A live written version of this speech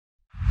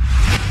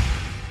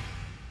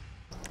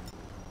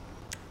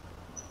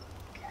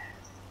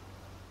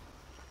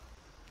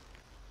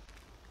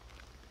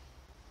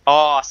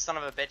Oh, son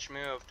of a bitch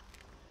moved.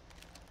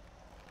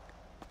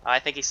 I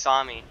think he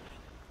saw me.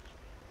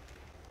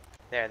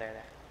 There.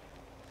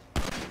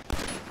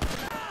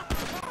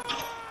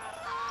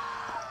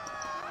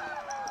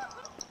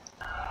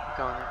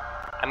 Going there.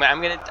 I'm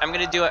gonna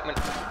do it. I'm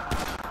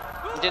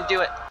gonna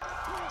do it.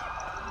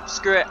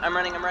 Screw it. I'm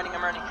running.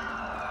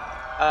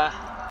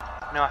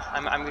 No,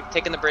 I'm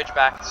taking the bridge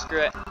back.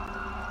 Screw it.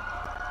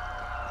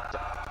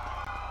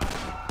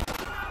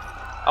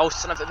 Oh,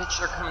 son of a bitch,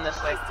 they're coming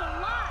this way.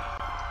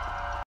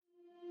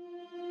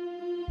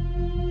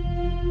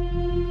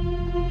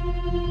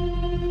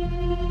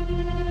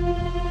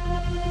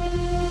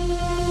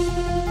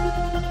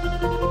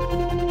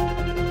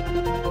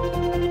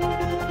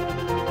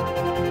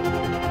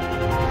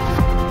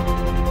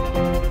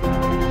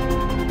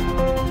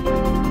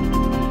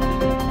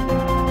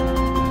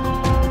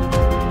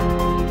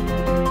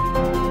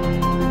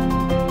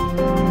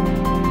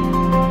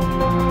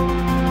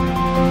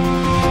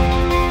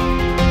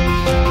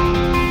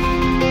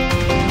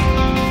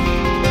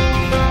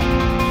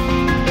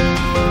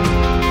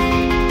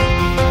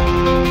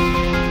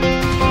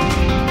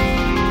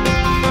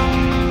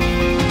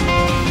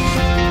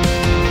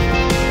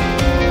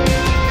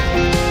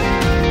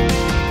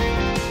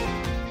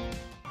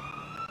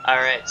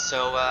 Alright,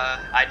 so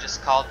I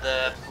just called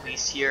the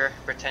police here,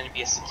 pretending to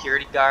be a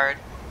security guard,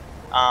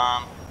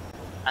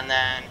 and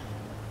then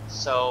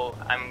so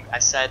I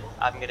said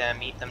I'm gonna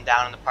meet them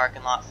down in the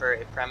parking lot for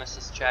a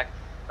premises check,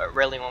 but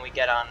really when they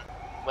get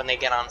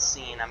on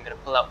scene, I'm gonna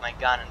pull out my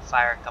gun and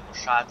fire a couple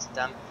shots at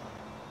them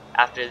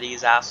after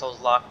these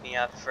assholes lock me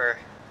up for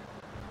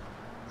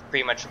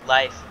pretty much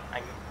life.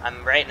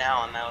 I'm right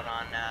now I'm out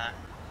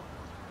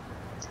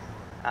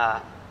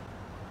on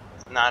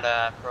not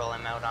parole,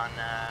 I'm out on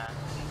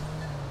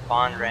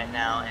bond right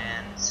now,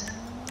 and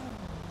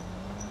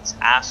these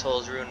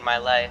assholes ruined my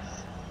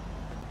life,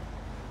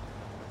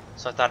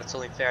 so I thought it's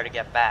only fair to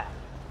get back.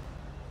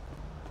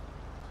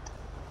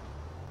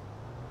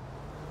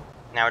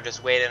 Now we're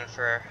just waiting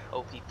for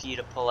OPP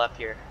to pull up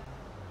here.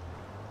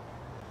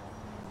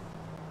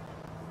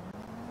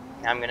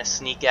 Now I'm gonna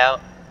sneak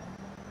out.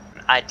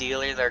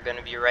 Ideally they're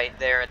gonna be right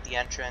there at the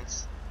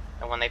entrance,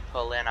 and when they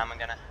pull in I'm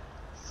gonna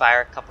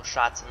fire a couple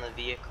shots in the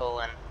vehicle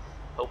and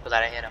hope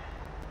that I hit them.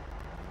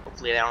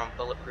 Hopefully they don't have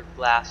bulletproof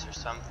glass or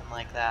something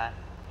like that.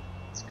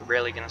 It's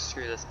really gonna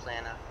screw this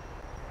plan up.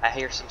 I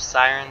hear some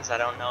sirens. I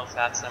don't know if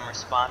that's them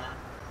responding.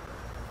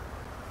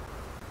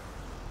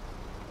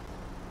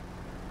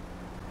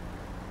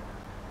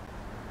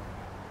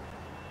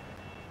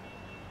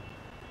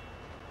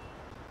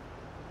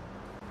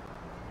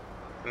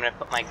 I'm gonna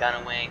put my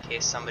gun away in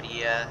case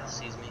somebody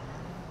sees me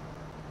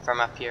from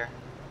up here.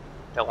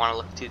 Don't want to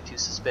look too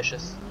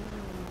suspicious.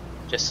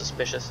 Just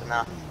suspicious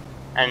enough.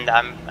 And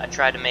I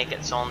tried to make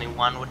it so only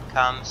one would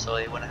come, so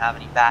they wouldn't have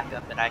any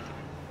backup, and I could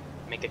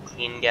make a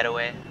clean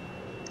getaway.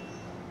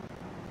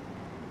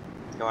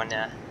 Going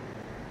to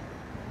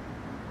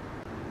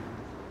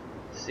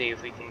see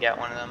if we can get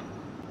one of them.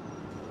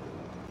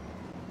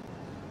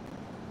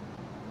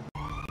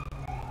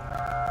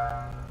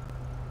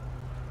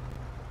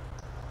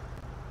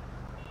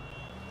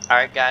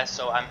 Alright guys,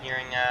 so I'm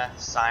hearing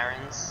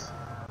sirens.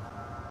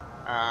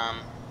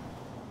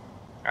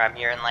 Or I'm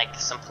hearing like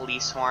some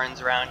police horns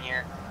around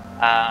here.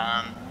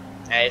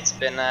 It's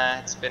been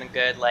a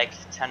good like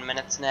 10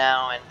 minutes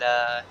now, and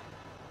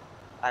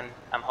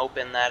I'm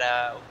hoping that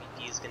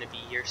OPP is gonna be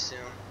here soon.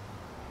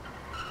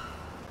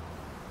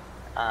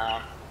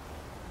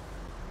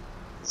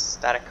 Is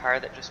that a car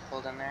that just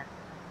pulled in there?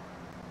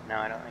 No,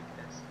 I don't think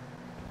it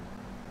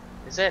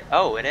is. Is it?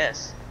 Oh, it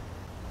is.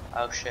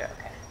 Oh shit.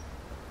 Okay.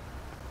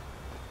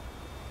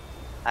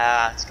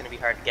 It's gonna be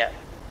hard to get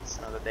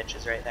some of the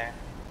bitches right there.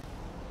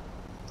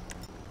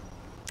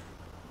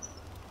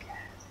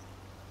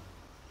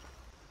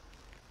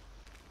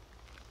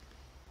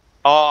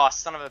 Oh,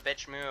 son of a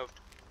bitch moved.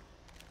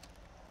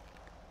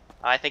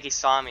 I think he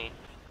saw me.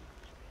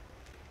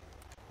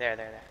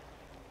 There.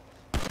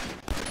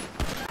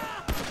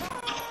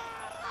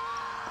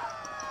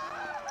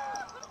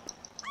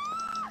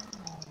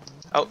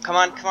 Oh, come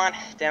on,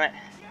 damn it.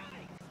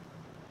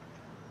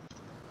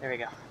 There we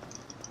go.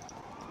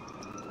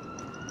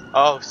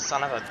 Oh,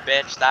 son of a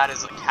bitch, that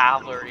is a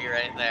cavalry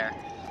right there.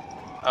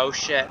 Oh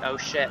shit. Hope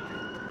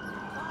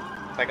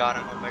I got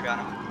him.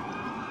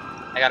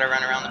 I gotta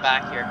run around the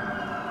back here.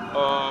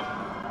 Oh,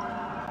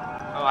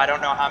 I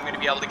don't know how I'm gonna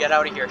be able to get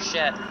out of here.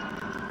 Shit.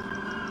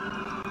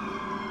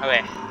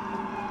 Okay.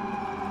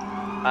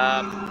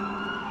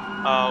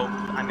 Oh,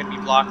 I'm gonna be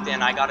blocked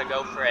in. I gotta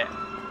go for it.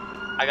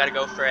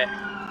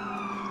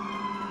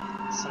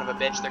 Son of a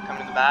bitch, they're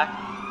coming in the back.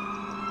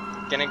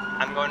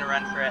 I'm going to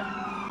run for it.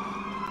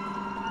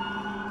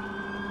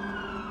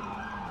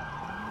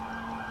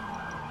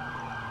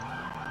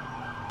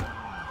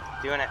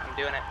 I'm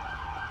doing it.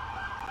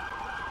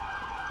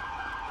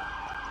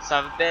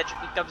 Son of a bitch,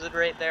 he comes in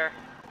right there.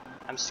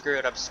 I'm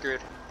screwed.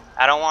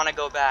 I don't want to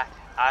go back.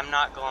 I'm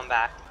not going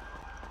back.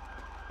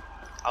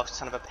 Oh,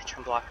 son of a bitch,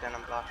 I'm blocked in. Son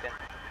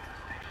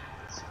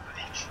of a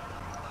bitch.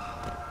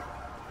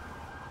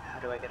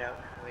 How do I get out?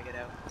 How do I get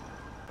out?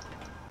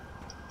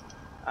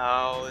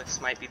 Oh,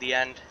 this might be the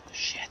end.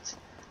 Shit.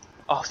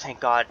 Oh, thank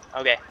God.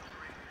 Okay.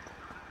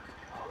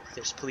 Oh,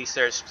 there's police.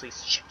 There's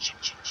police. Shit, shit,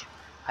 shit, shit.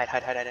 Hide,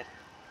 hide, hide, hide, hide.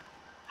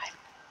 Hide.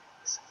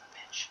 Son of a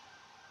bitch.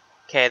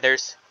 Okay,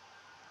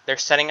 they're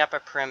setting up a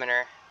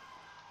perimeter.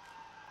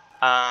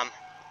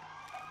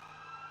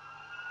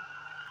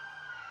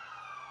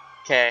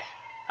 Okay.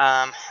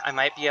 I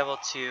might be able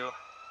to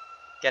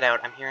get out.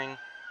 I'm hearing...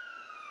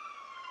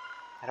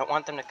 I don't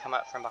want them to come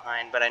up from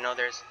behind, but I know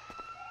there's...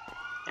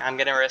 I'm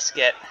gonna risk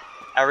it.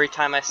 Every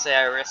time I say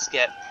I risk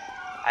it,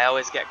 I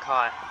always get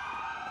caught.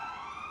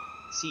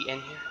 Is he in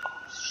here? Oh,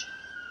 shit.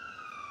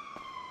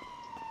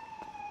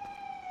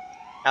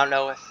 I don't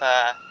know if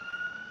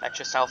that's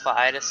just Alpha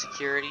Ida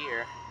security,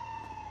 or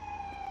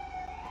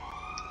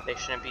they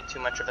shouldn't be too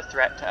much of a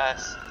threat to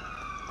us.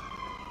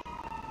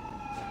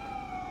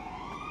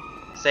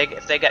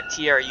 If they get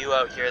TRU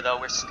out here, though,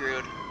 we're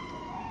screwed.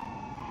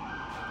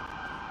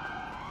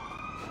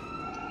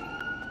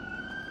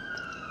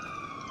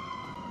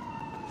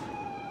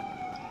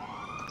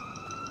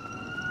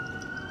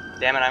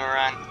 Damn it, I'm a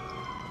run.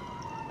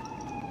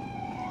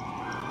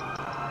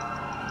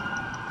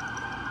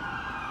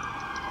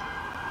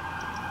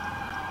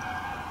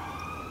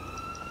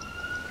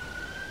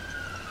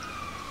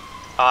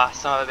 Ah,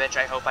 son of a bitch,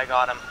 I hope I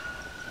got him.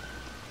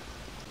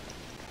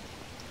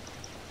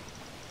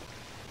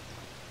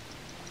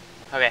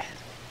 Okay,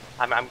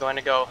 I'm going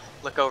to go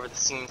look over the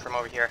scene from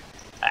over here.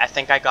 I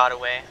think I got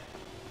away.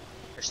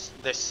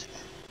 This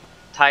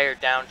entire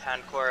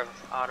downtown core of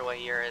Ottawa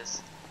here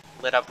is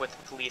lit up with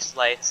police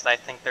lights. I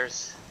think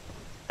there's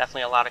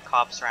definitely a lot of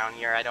cops around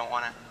here. I don't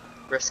want to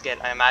risk it.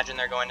 I imagine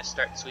they're going to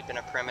start sweeping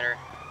a perimeter.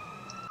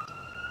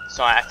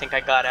 So I think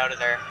I got out of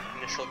their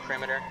initial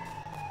perimeter.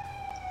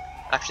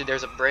 Actually,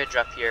 there's a bridge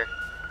up here.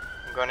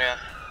 I'm going to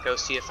go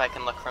see if I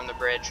can look from the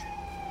bridge.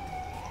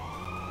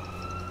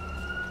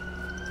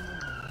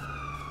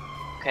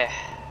 Okay.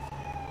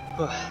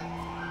 Alright,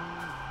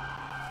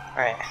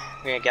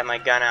 I'm gonna get my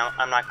gun out.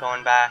 I'm not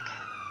going back.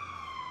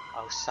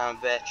 Oh, son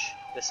of a bitch.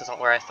 This isn't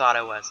where I thought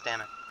I was, damn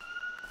it.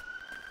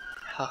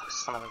 Oh,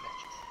 son of a bitch.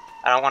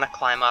 I don't want to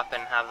climb up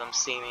and have them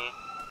see me.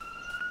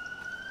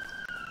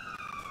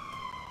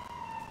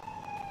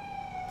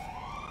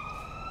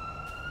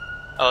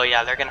 Oh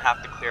yeah, they're gonna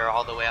have to clear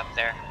all the way up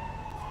there.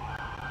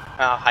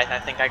 Oh,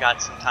 I think I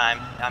got some time.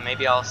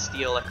 Maybe I'll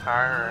steal a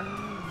car or...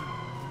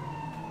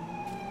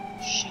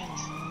 Shit.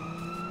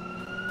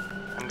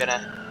 I'm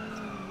gonna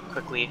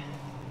quickly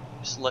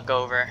just look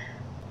over.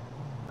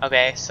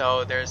 Okay,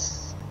 so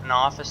there's an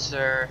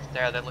officer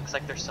there. That looks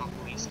like there's some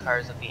police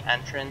cars at the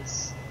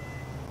entrance.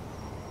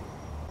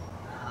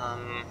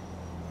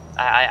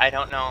 I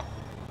don't know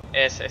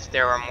if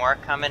there were more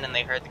coming and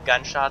they heard the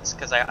gunshots,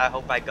 because I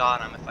hope I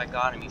got him. If I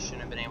got him, he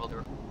shouldn't have been able to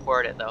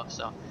report it though,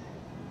 so...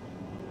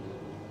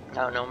 I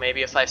don't know,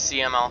 maybe if I see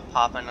him I'll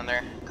pop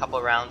another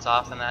couple rounds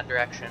off in that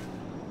direction.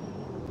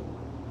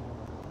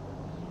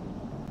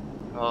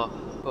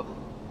 Oh.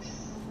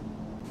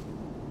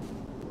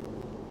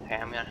 Okay,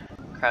 I'm gonna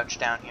crouch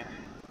down here.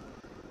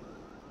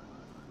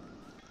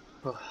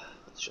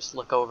 Let's just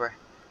look over.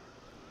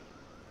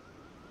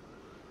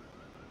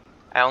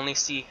 I only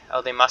see...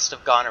 Oh, they must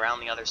have gone around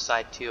the other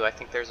side too. I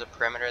think there's a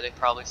perimeter they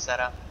probably set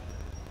up.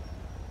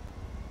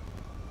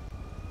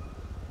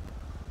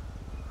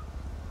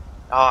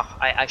 Oh,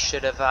 I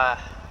should have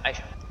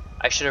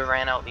I should have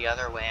ran out the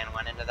other way and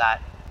went into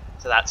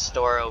that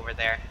store over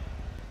there.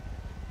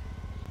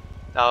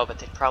 Oh, but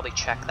they'd probably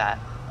check that.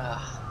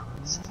 Ugh,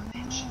 son of a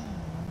bitch.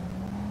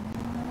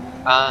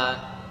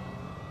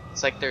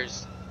 It's like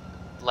there's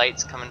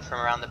lights coming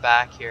from around the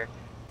back here.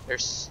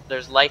 There's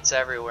lights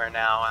everywhere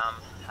now.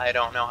 I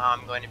don't know how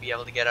I'm going to be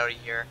able to get out of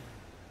here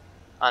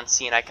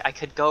unseen. I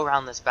could go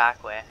around this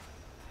back way.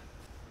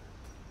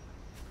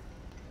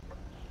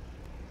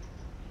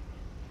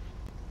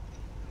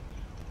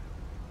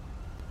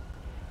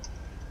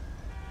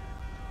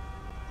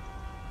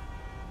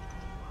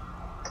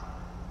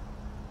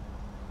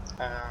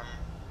 Um,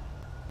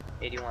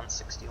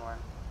 8161.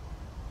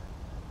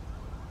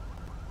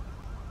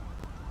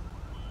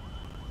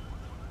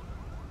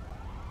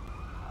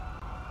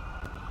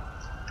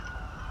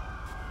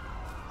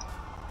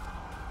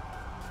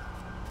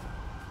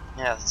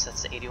 Yeah,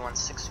 that's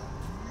 8161.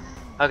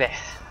 Okay,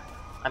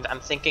 I'm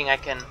thinking I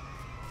can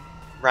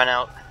run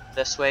out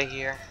this way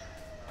here.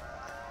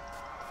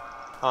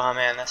 Oh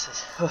man, this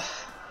is...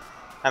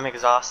 I'm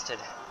exhausted.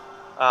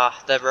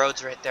 The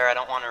road's right there. I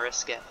don't want to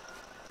risk it.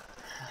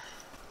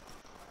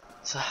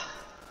 So,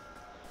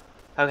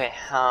 okay,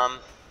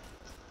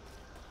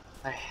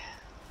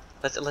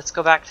 let's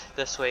go back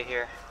this way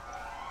here.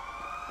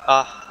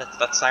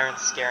 That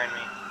siren's scaring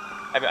me.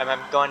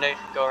 I'm going to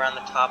go around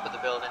the top of the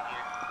building here.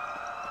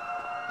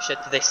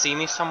 Shit, did they see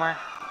me somewhere?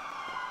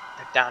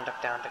 Duck down,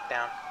 duck down, duck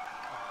down.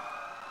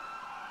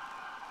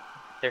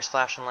 There's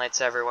flashing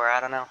lights everywhere, I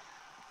don't know.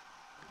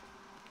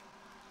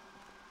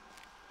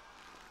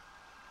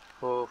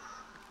 Oof.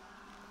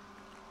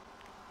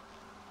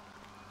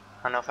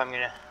 I don't know if I'm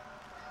gonna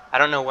I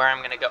don't know where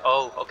I'm gonna go.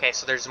 Oh, okay,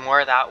 so there's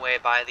more that way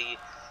by the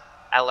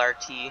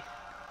LRT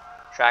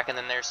track, and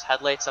then there's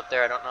headlights up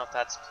there. I don't know if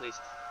that's police.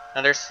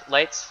 Now there's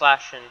lights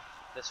flashing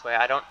this way.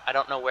 I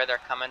don't know where they're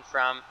coming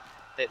from.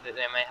 They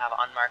may have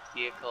unmarked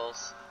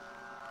vehicles.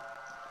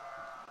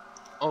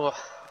 Oh,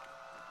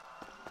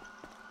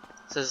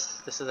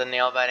 this is a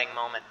nail-biting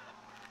moment.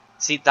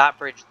 See that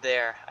bridge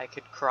there? I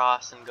could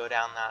cross and go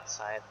down that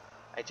side.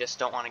 I just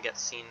don't want to get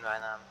seen by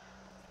them.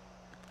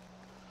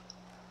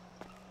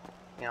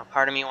 You know,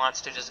 part of me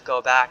wants to just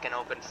go back and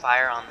open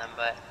fire on them,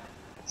 but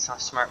it's not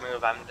a smart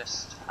move. I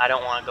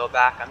don't want to go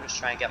back. I'm just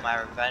trying to get my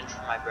revenge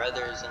for my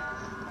brothers and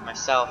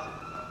myself.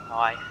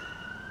 Oh,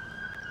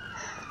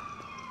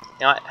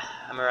 you know what?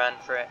 I'm gonna run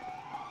for it.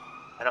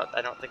 I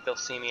don't think they'll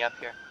see me up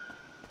here.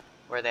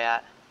 Where are they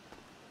at?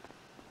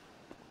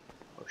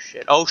 Oh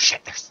shit. Oh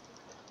shit, there's...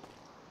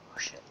 Oh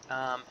shit.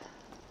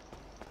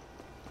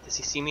 Does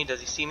he see me? Does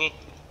he see me?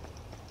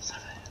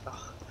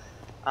 Oh.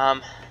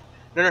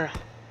 No.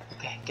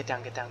 Okay, get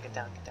down. Does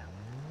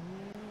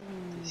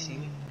he see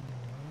me?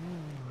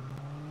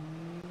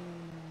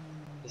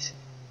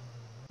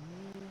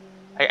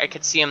 I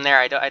could see him there.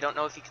 I don't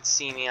know if he can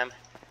see me.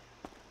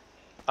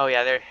 Oh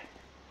yeah, there.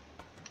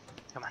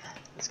 Come on,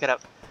 let's get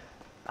up.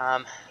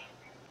 Oh,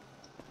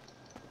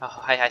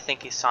 I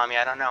think he saw me.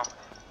 I don't know.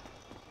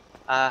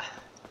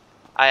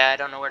 I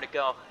don't know where to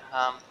go.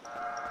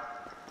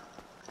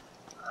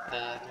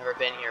 Never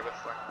been here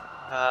before.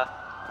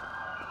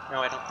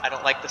 No, I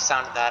don't like the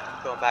sound of that.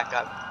 I'm going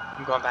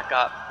back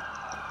up.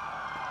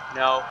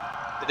 No.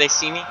 Did they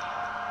see me?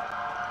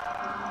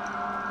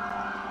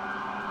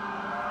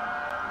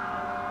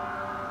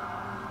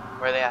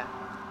 Where are they at?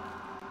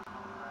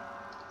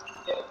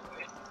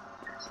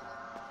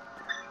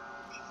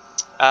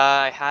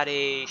 I had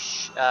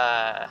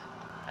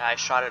I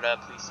shot at a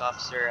police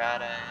officer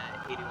at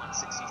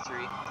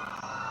 8163.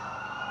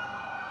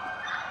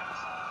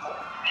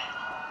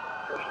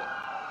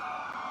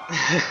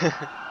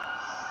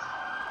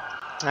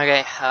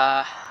 Okay,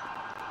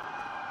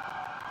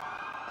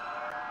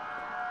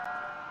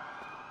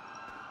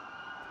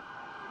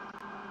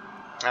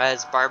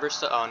 is Barber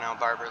still? Oh no,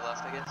 Barber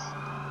left, I guess.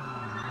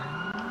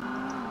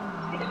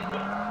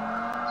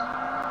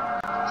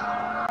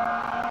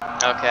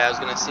 Okay, I was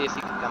gonna see if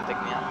he could come pick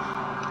me up.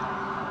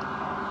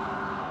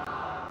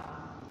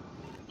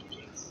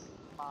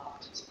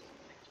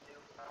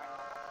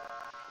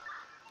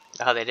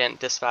 Oh, they didn't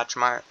dispatch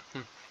Mart.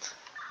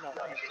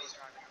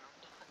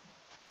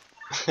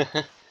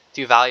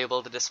 Too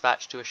valuable to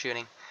dispatch to a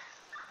shooting.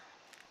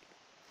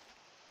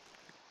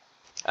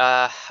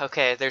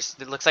 Okay,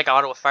 it looks like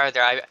auto fire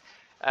there.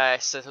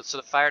 So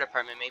the fire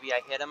department, maybe I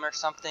hit him or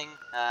something.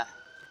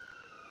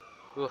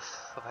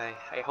 Oof. I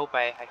hope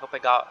I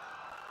got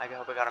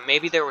him.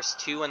 Maybe there was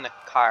two in the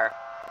car.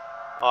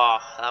 Oh,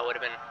 that would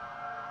have been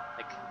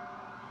like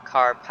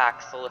car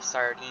packed full of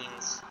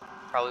sardines.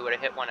 Probably would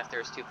have hit one if there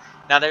was two.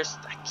 Now I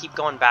keep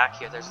going back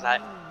here. There's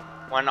that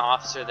one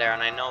officer there,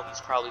 and I know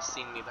he's probably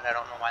seen me, but I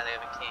don't know why they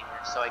haven't came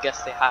here. So I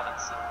guess they haven't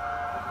seen me.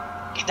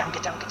 Get down.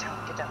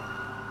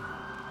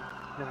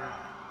 No.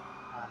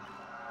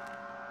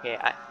 Okay,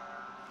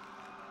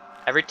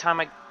 every time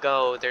I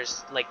go,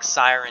 there's like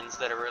sirens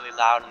that are really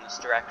loud in this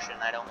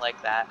direction. I don't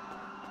like that.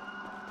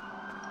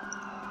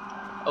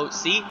 Oh,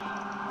 see?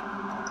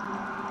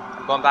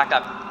 I'm going back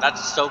up.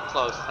 That's so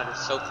close. That is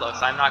so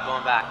close. I'm not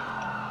going back.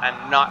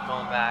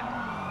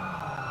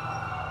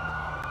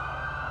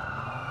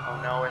 Oh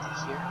no, are they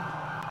here?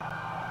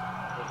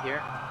 Are they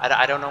here?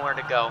 I don't know where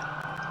to go.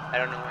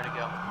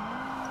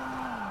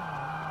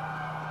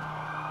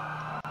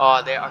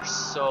 Oh, they are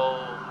so...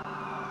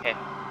 Okay,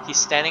 he's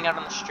standing out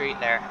on the street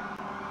there.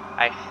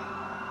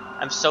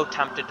 I'm so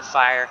tempted to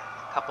fire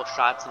a couple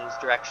shots in his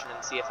direction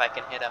and see if I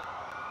can hit him,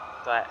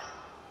 but...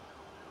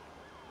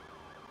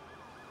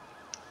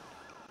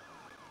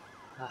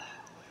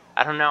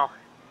 I don't know.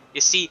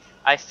 You see,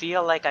 I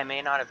feel like I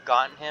may not have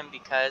gotten him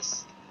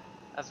because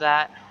of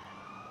that.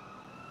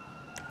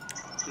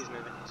 He's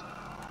moving.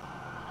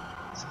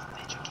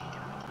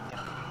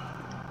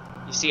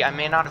 You see, I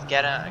may not have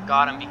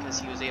got him because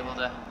he was able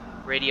to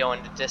radio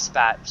into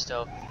dispatch.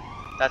 So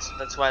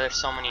that's why there's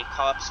so many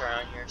cops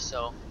around here.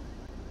 So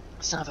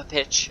son of a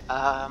bitch.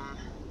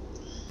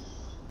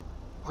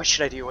 What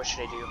should I do?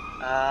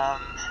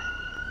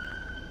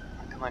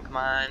 Come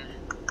on.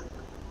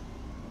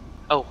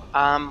 Oh,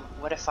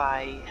 what if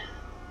I...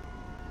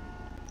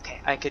 Okay,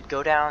 I could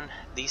go down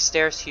these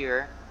stairs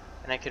here,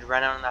 and I could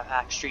run out on that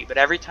back street, but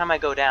every time I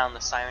go down,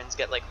 the sirens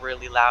get like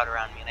really loud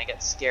around me, and I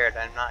get scared.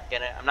 I'm not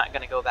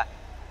gonna go back.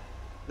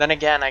 Then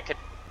again, I could...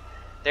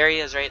 There he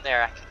is right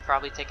there. I could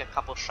probably take a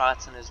couple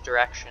shots in his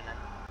direction, and...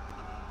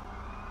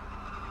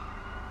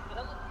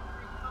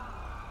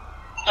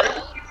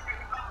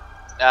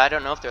 I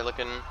don't know if they're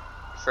looking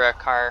for a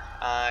car,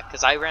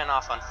 because I ran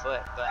off on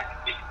foot, but...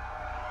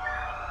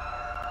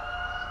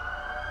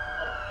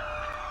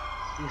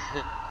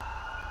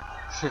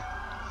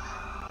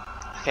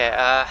 Okay,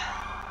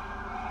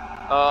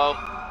 oh,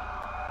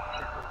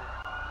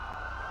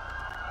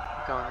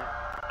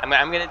 I'm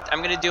going there.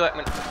 I'm gonna do it.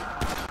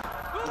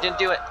 Didn't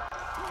do it.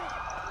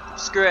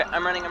 Screw it.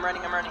 I'm running.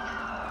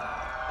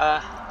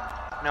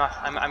 No,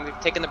 I'm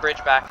taking the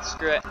bridge back.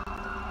 Screw it.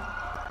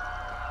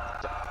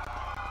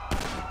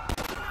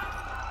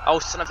 Oh,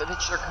 son of a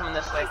bitch, they're coming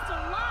this way.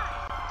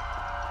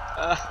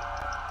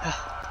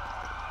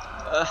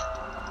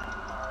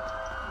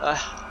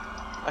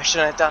 I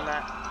shouldn't have done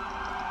that.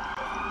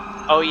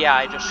 Oh yeah,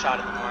 I just shot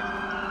at them more.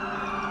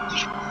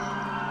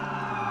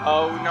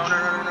 Oh, no.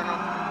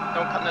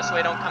 Don't come this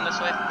way,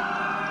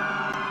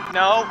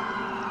 No!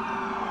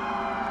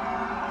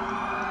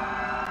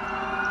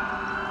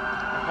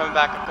 I'm coming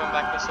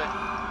back this way.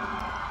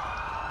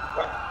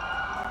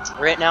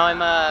 Right now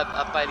I'm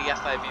up by the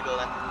FiveM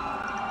building.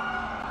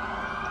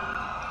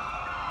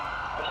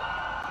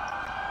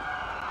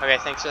 Okay,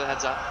 thanks for the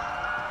heads up.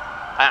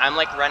 I'm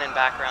like running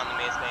back around the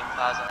Maze Bank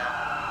Plaza now.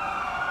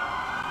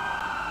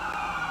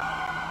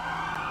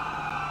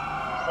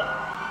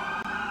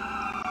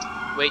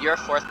 Wait, you're a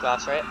 4th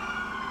class, right?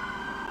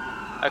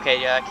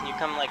 Okay, yeah, can you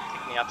come like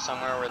pick me up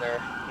somewhere where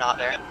they're not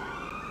there?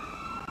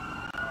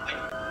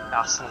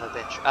 Ah, son of a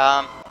bitch.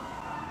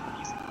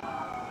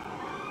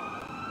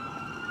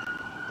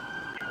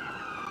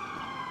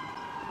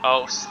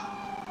 Oh.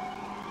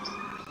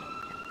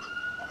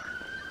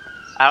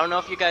 I don't know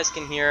if you guys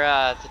can hear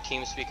the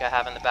TeamSpeak I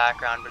have in the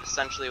background, but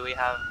essentially we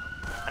have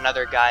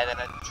another guy that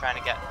I'm trying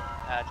to get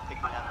to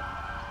pick me up.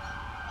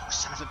 Oh,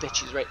 son of a bitch,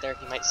 he's right there.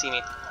 He might see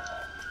me.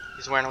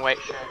 He's wearing a white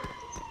shirt.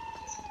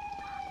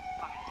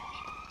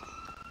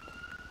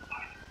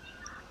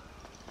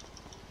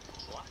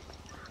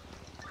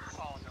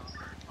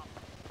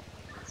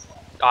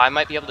 Oh, I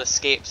might be able to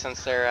escape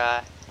since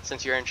they're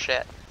since you're in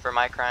shit for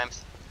my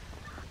crimes.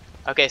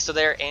 Okay, so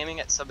they're aiming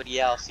at somebody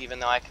else, even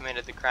though I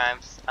committed the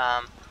crimes.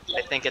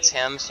 I think it's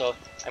him, so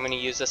I'm going to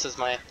use this as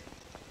my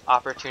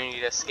opportunity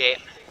to escape.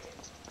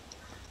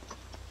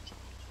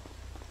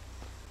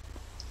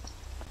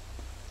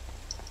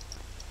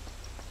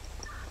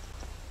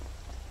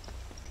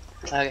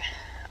 Okay,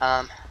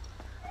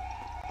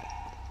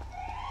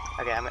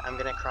 okay, I'm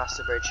going to cross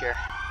the bridge here.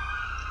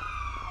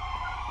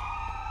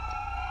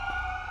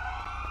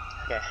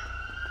 Okay.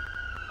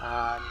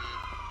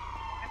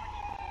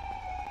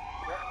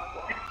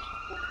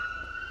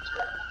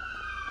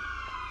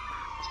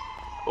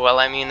 Well,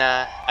 I mean,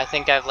 I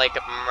think I've like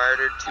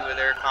murdered 2 of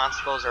their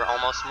constables, or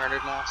almost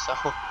murdered now, so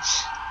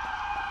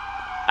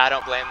I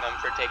don't blame them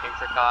for taking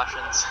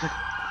precautions.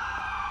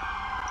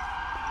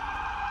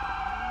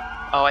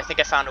 Oh, I think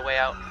I found a way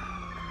out.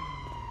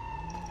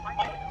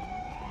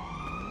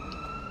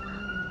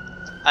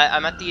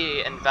 I'm at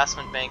the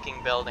investment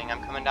banking building.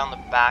 I'm coming down the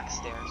back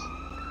stairs.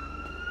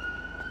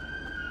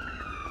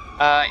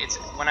 It's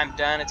when I'm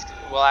done. It's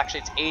well,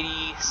 actually, it's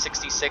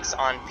 8066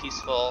 on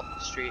Peaceful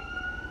Street.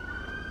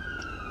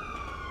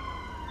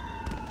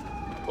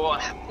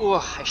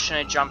 Oh, I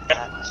shouldn't have jumped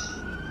that.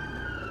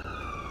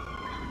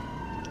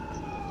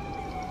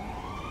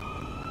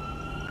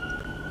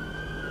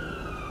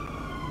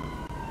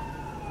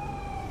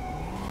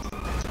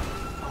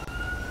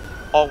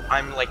 Oh,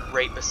 I'm like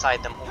right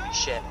beside them.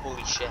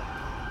 Holy shit.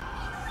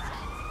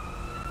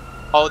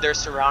 Oh, they're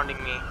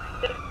surrounding me.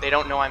 They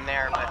don't know I'm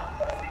there, but...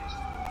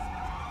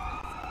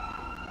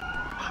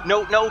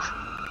 No!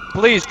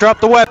 Please, drop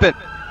the weapon!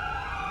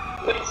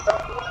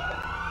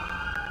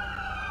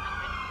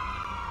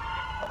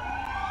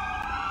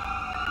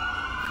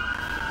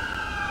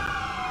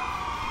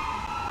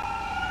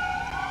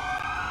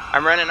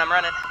 I'm running.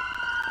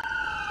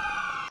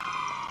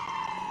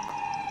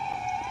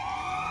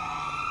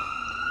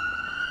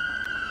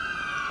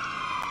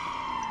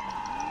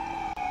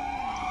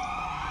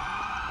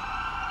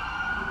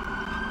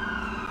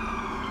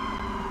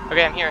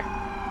 Okay, I'm here.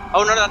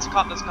 Oh no, that's a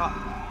cop.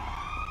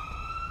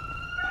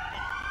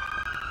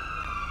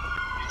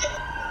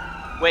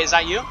 Wait, is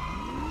that you?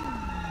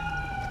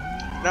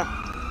 No.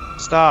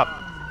 Stop.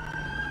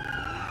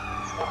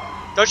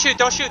 Don't shoot!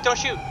 Get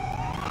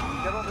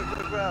on the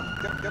ground.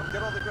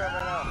 Get on the ground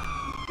right now.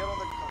 Get on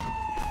the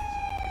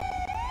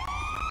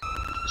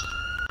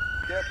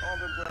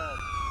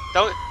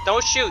ground.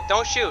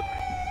 Don't shoot!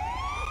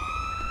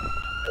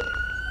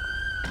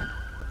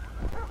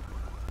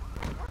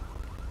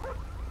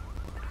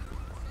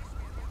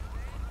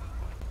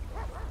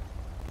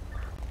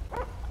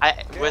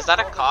 Was that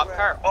a cop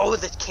car? Oh,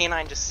 the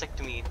canine just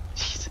sicked me.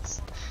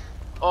 Jesus.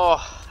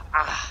 Oh,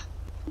 ah.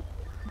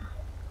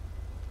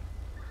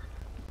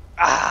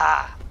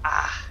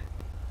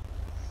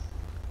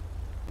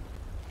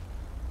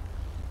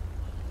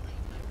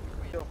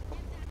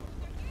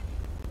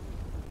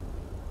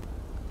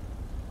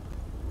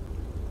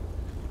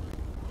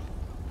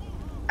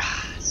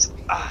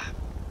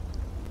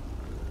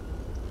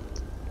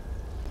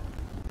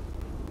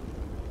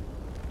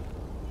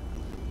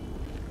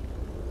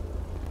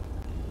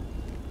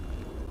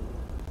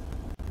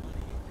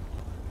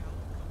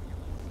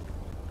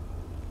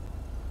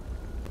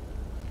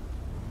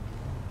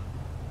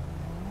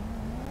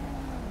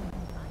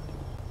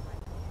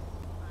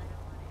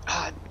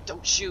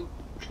 Don't shoot.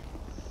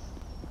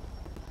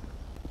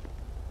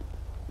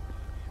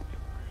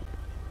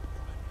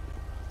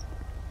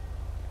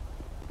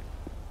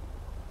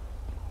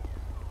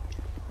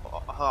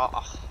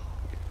 Oh.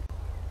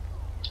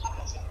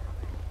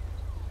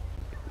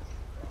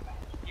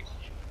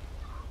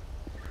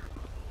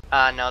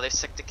 No, they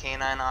sicked a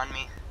canine on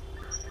me.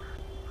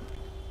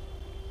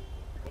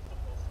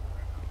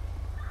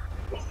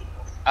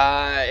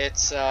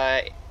 It's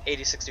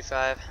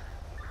 8065.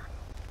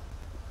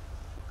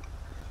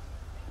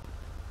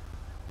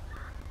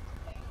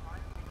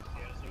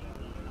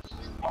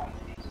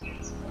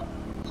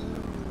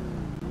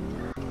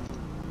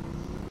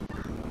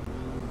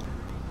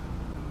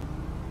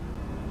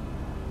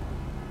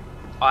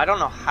 Oh, I don't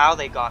know how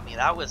they got me.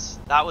 That was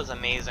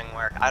amazing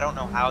work. I don't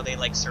know how they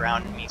like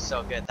surrounded me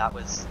so good. That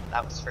was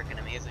freaking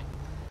amazing.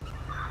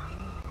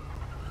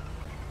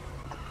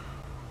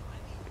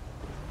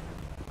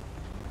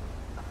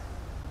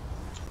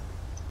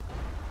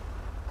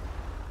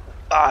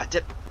 Ah,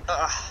 dip.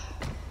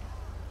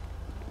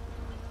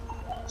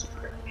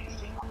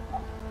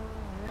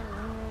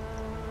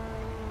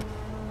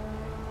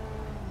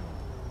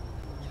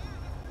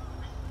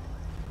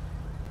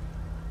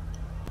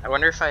 I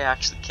wonder if I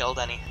actually killed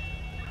any.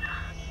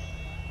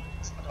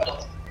 Ah,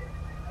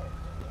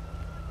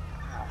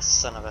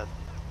 son of a...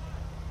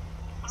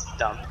 It's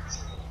dumb.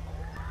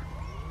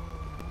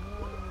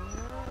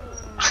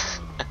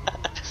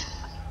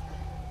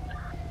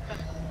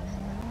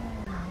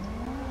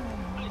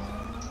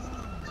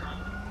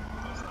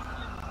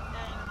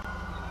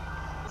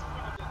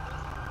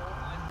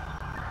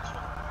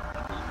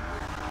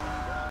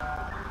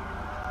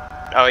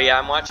 Oh yeah,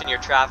 I'm watching your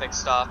traffic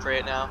stop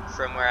right now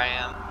from where I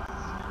am.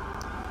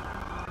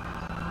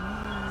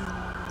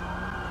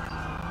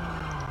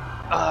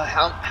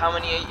 How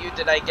many of you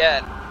did I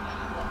get?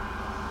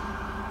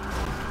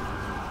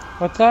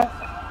 What's that?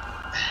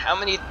 How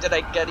many did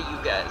I get of you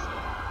guys?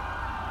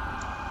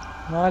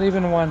 Not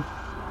even one.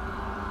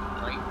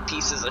 Oh, you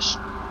pieces of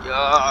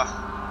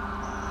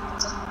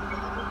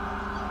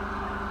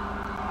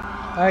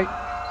Alright,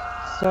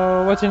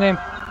 so what's your name?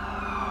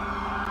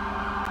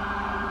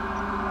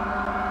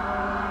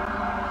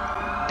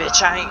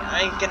 Bitch, I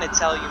ain't gonna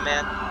tell you,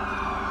 man.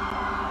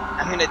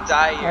 I'm gonna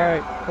die here.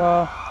 Alright,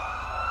 well,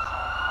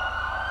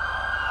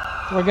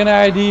 we're gonna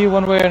ID you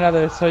one way or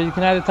another, so you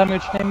can either tell me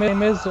what your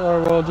name is, or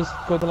we'll just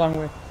go the long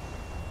way.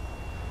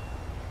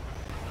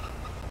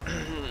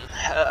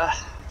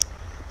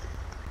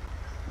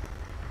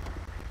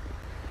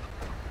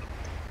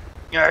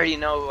 You already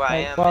know who I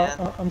am, well,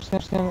 man. I'm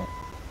just gonna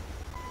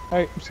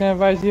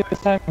advise you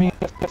this time you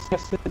have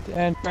arrested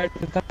and tried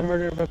to attempt the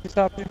murder of a police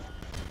officer.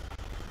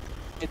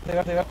 You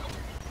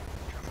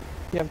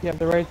have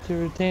the right to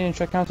retain and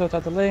check counsel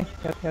without delay.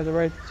 You have the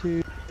right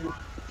to...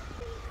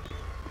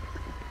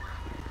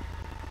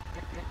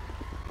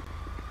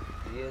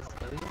 Yes,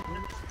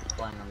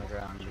 lying on the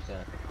ground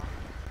because...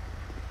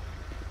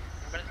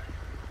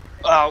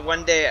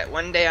 One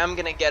day I'm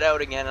gonna get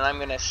out again and I'm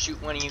gonna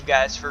shoot one of you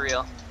guys for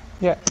real.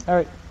 Yeah,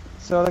 alright.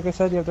 So like I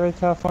said, you have the right to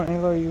telephone any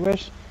lawyer you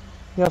wish.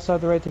 You also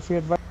have the right to free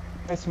advice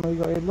from a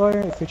legal aid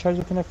lawyer. If you're charged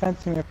with an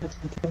offense, you may have to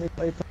continue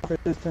legal aid for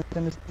assistance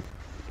in this.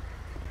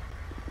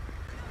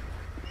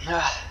 Do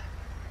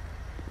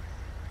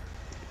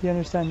you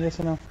understand, yes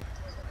or no?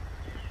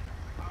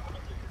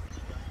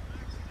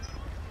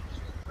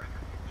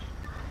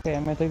 Okay,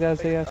 I'm gonna take that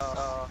as a yes.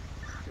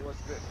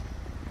 What's this?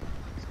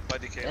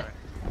 Buddy K9.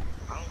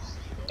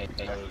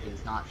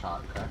 He's not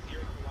shot, correct?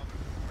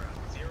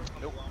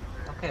 Nope.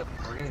 Okay,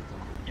 we're gonna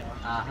do him.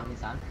 How many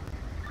times?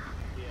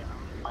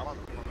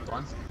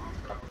 Once?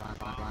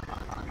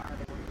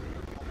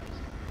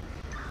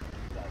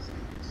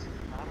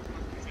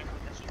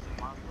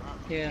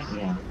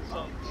 Yeah.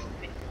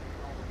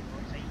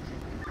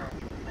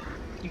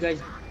 You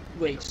guys,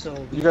 wait, so...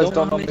 You guys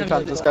don't know how many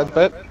times this guy's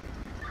bit?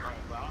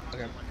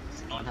 Okay.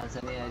 Someone has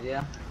any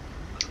idea?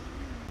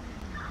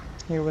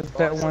 He was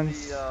bit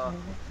once.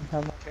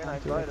 Canine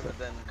bite him and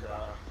then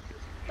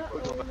we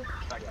go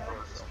back and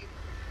forth, so.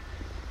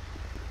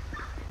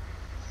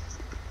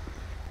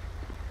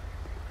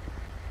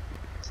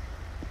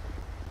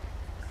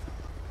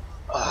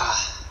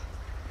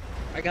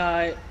 I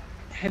got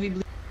heavy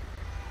bleeding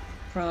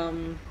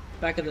from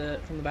the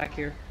back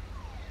here.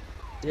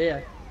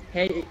 Yeah.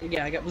 Hey,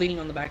 yeah, I got bleeding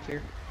on the back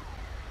here.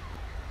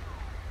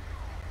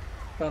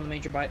 From the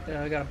major bite.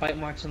 I got a bite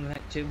marks on the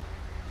neck too.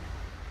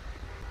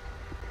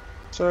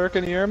 Sir,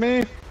 can you hear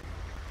me?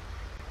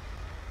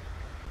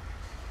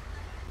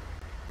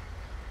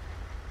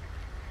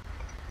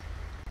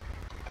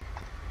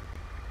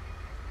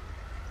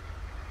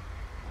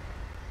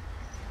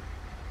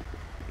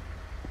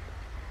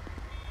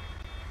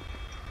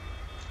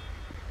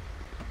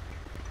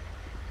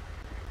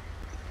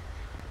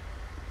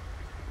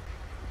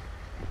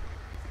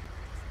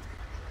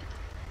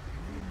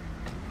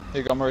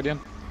 Here you go, Meridian.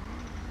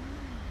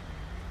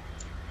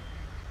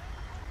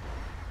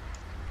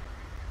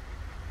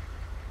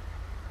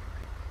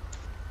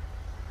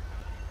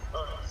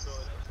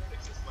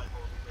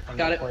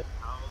 Got it.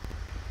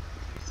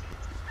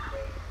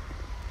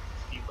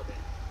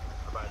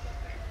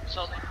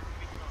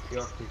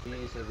 York, did you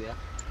use Sylvia?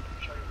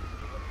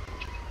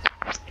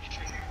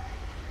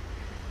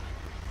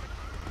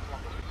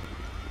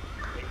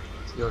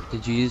 York,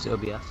 did you use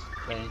OBS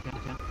by any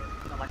chance?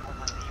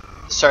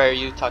 Sorry, are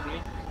you talking to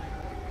me?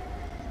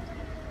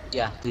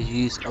 Yeah, did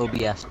you use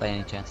OBS by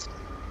any chance?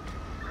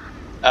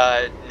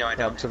 No, I The don't.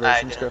 I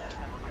observation didn't. script.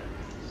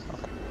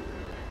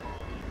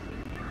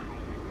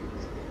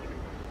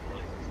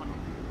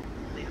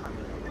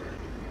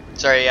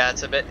 Sorry, yeah,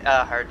 it's a bit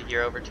hard to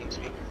hear over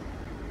TeamSpeak.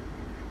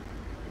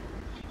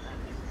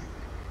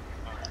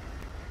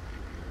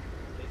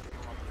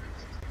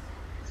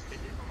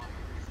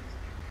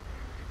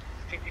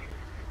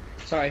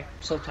 Sorry,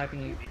 still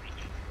typing you.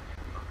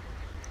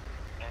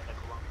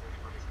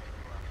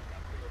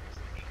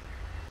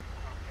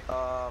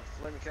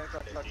 Flamey, can I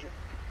talk to you?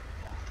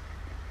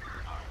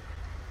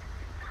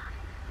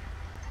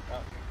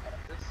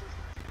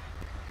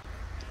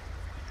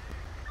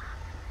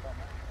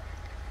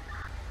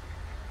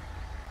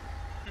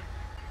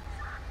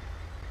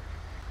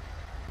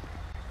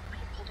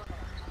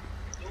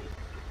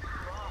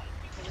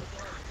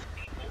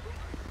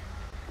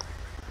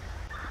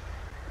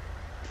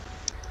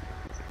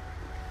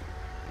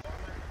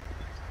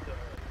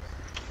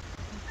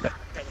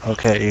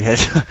 Okay, you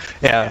guys.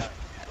 Yeah,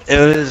 it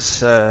was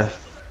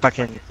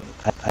fucking.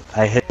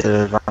 I hit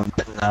the wrong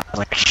button. I'm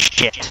like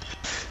shit.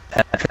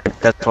 And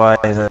that's why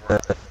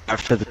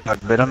after the dog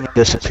bit him, he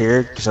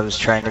disappeared because I was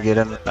trying to get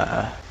him.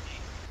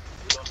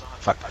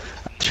 Fuck.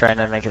 I was trying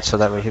to make it so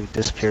that way he would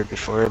disappear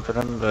before I bit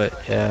him, but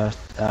yeah.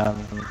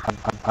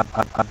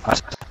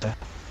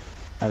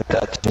 I've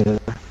got to do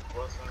that.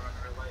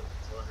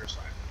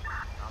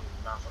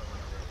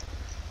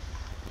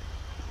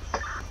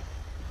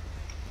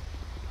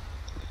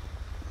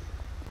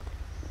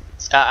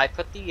 I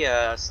put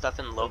the stuff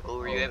in local.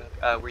 Were you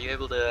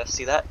able to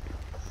see that?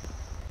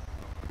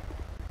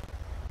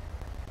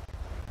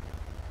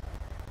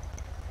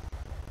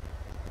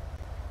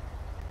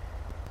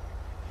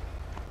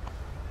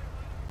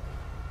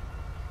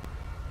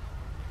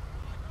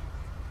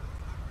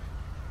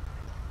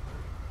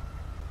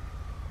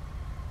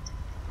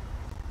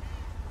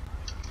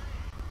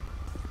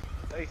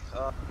 Hey,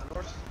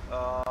 North,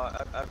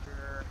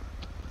 after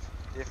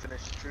you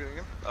finish shooting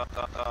him,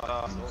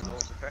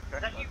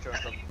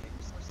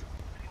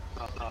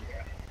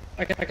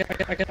 okay?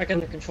 I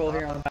can control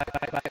here on the back.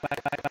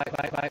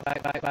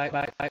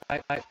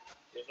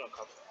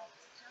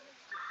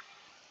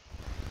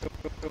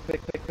 Real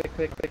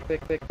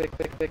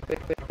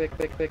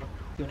quick.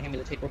 You wanna hand me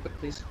the tape real quick,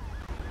 please?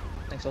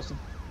 Thanks, Austin.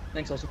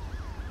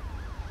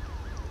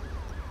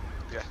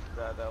 Yeah,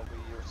 that'll be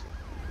yours.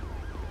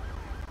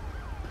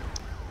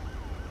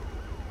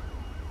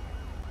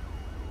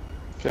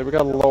 Okay, we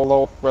got a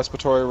low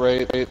respiratory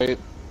rate,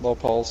 low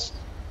pulse.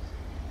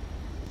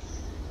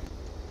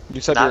 You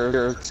said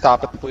you're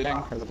stopping the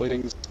bleeding, or the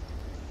bleeding's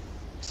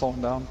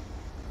slowing down?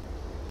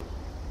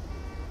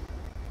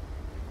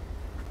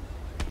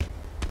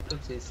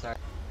 Oopsies, sorry.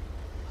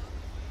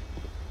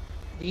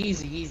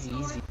 Easy.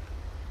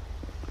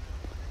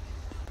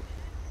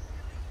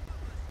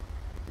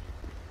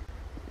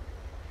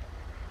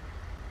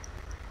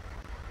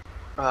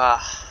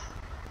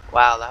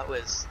 Wow, that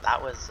was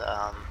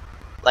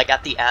like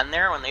at the end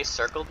there when they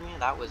circled me,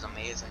 that was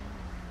amazing.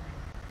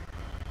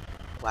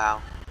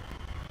 Wow.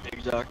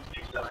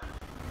 Exactly.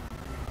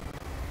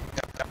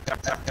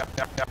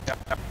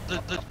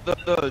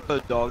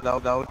 The dog now.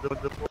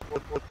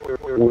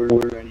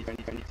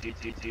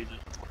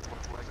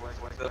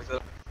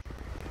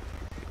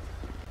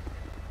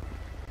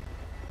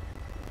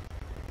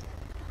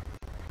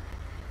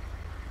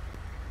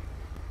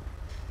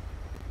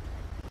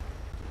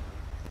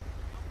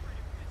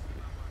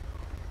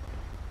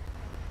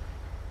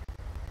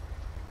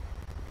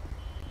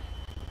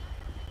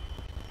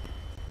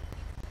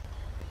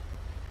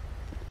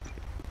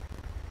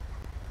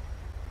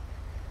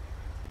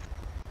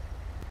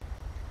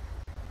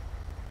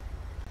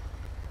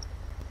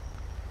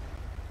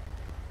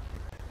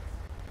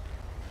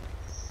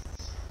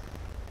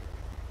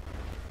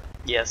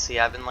 Yeah, see,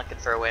 I've been looking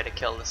for a way to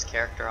kill this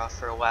character off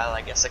for a while.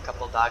 I guess a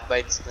couple dog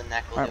bites to the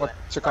neck will Alright, do it.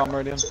 what's your comm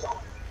meridian?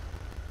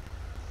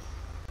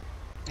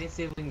 Let me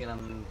see if we can get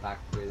him back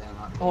through there.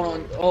 Hold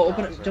on. Oh,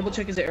 open it. Double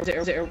check. Is it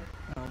air?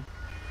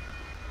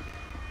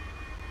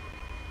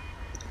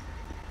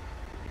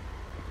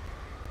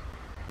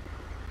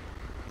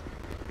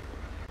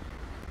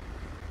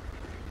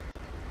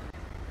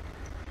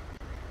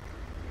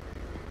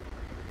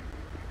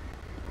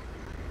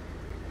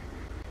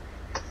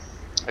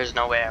 There's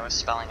no way I was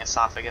spelling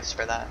esophagus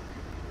for that.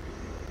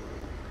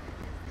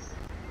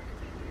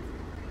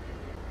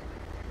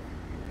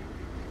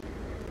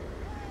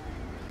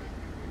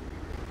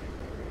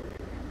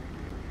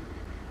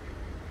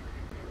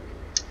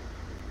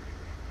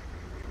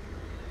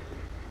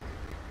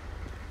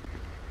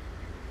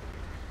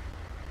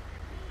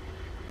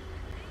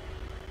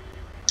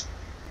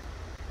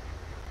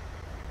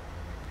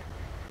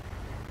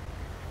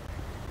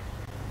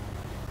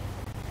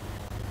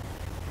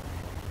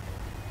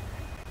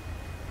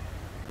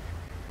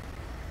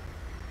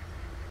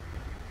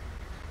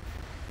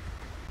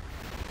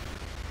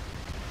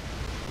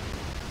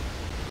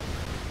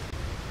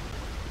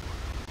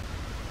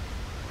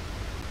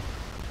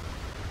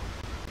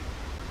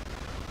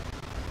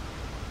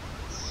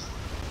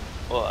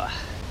 Ugh.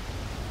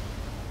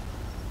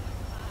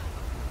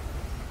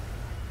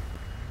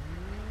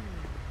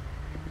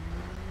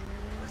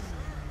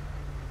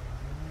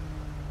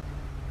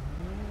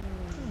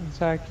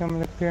 Zach, you want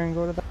me to clear and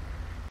go to that?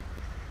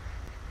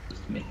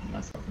 Just making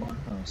myself one.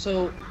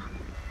 So,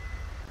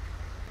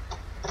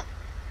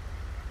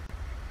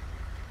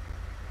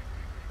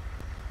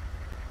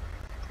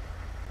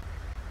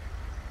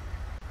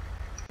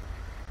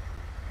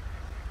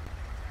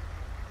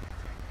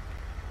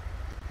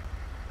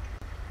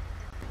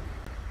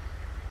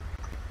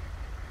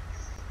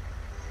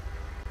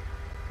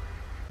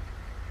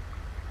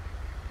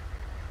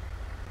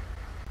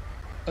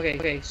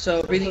 okay,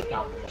 so breathing.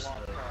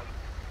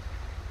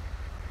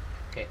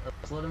 Okay,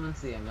 let's let him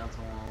into the ambulance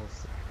and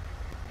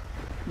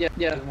we'll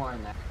Yeah. do more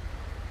in there.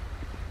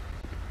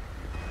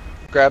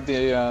 Grab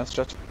the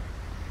stretch.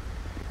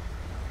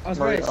 I was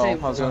about to say. I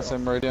was gonna say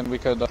Meridian. We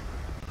could.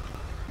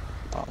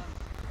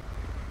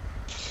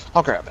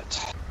 I'll grab it.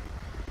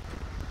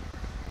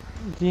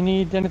 Do you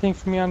need anything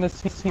from me on this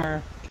scene,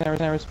 or can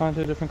I respond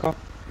to a different call?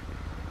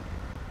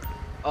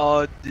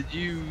 Did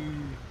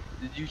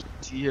you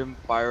see him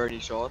fire any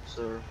shots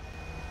or?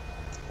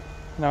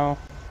 No.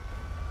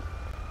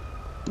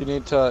 You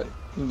need to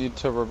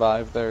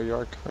revive there,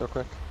 York, real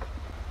quick.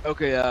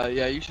 Okay,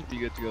 yeah, you should be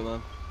good to go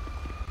then.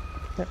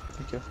 Yep,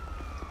 thank you.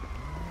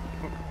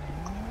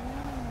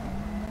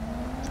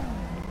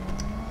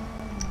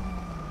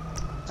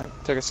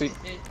 Alright, take a seat.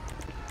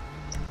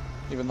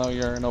 Even though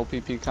you're an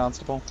OPP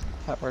constable,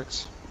 that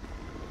works.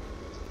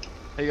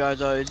 Hey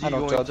guys, is he I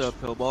don't going judge. to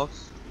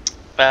pillbox?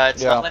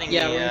 It's Yeah. not letting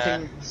Yeah, me we're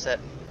gonna sit.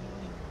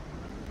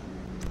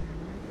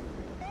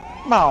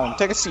 Come on,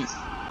 take a seat.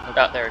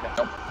 Oh, there we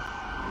go.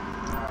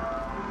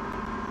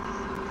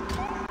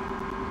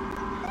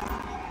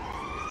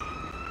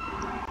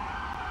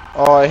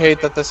 Oh, I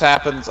hate that this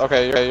happens.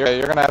 Okay,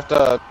 you're gonna have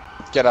to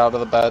get out of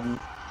the bed.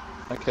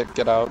 Like,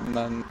 get out, and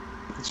then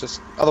it's just.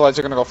 Otherwise,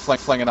 you're gonna go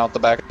flinging out the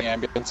back of the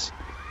ambulance.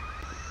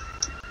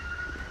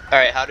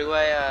 Alright, how do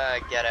I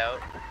get out?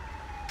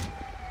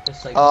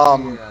 Just like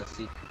your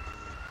seat.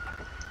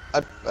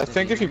 I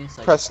think if you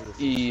press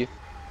E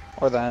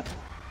or that.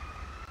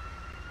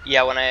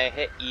 Yeah, when I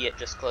hit E, it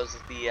just closes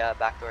the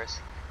back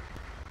doors.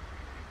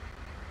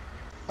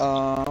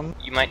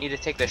 You might need to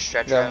take the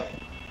stretcher yeah. out.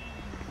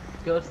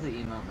 Go to the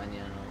emote menu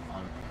and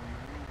on.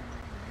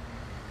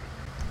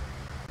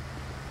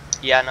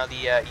 Yeah, no, the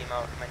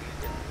emote menu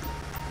did.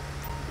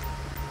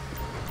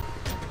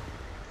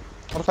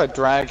 What if I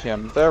drag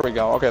him? There we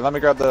go. Okay, let me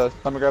grab the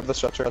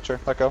stretcher.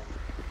 Let go.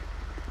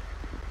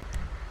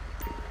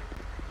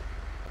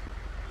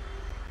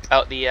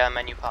 Oh, the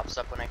menu pops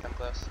up when I come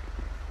close.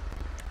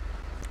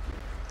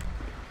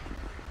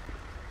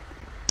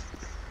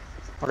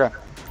 Okay.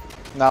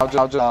 Now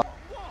just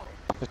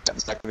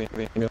back to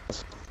the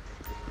ambulance.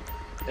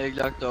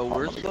 Exacto,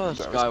 where's the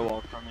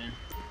skywalk from here?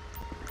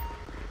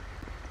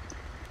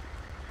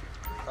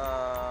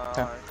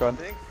 Okay, go ahead. I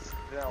think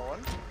that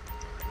one.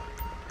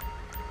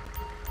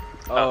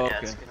 Oh, yeah, okay.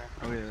 it's gonna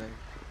Okay, then.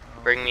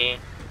 bring me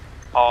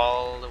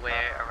all the way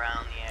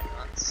around the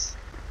ambulance.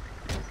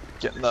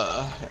 Getting the.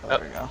 Yeah, there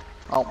we go.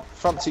 Oh,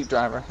 front seat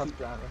driver. I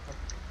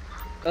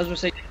was gonna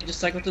say, just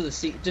cycle through the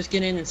seat. Just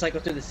get in and cycle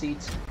through the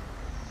seats.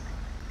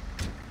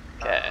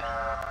 Okay.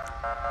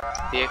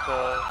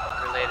 Vehicle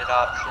related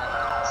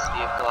options,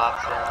 vehicle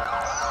options.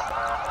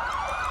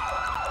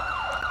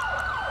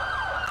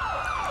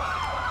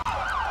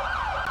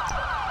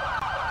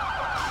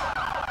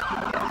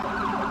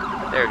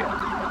 There we go.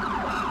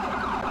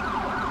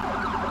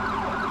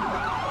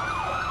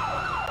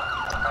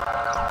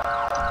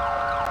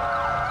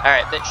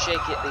 Alright, bit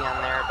shaky at the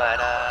end there, but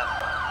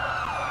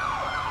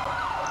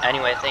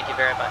anyway, thank you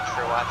very much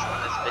for watching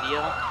this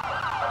video.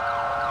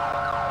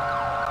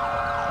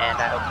 And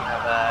I hope you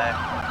have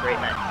a great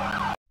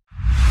night.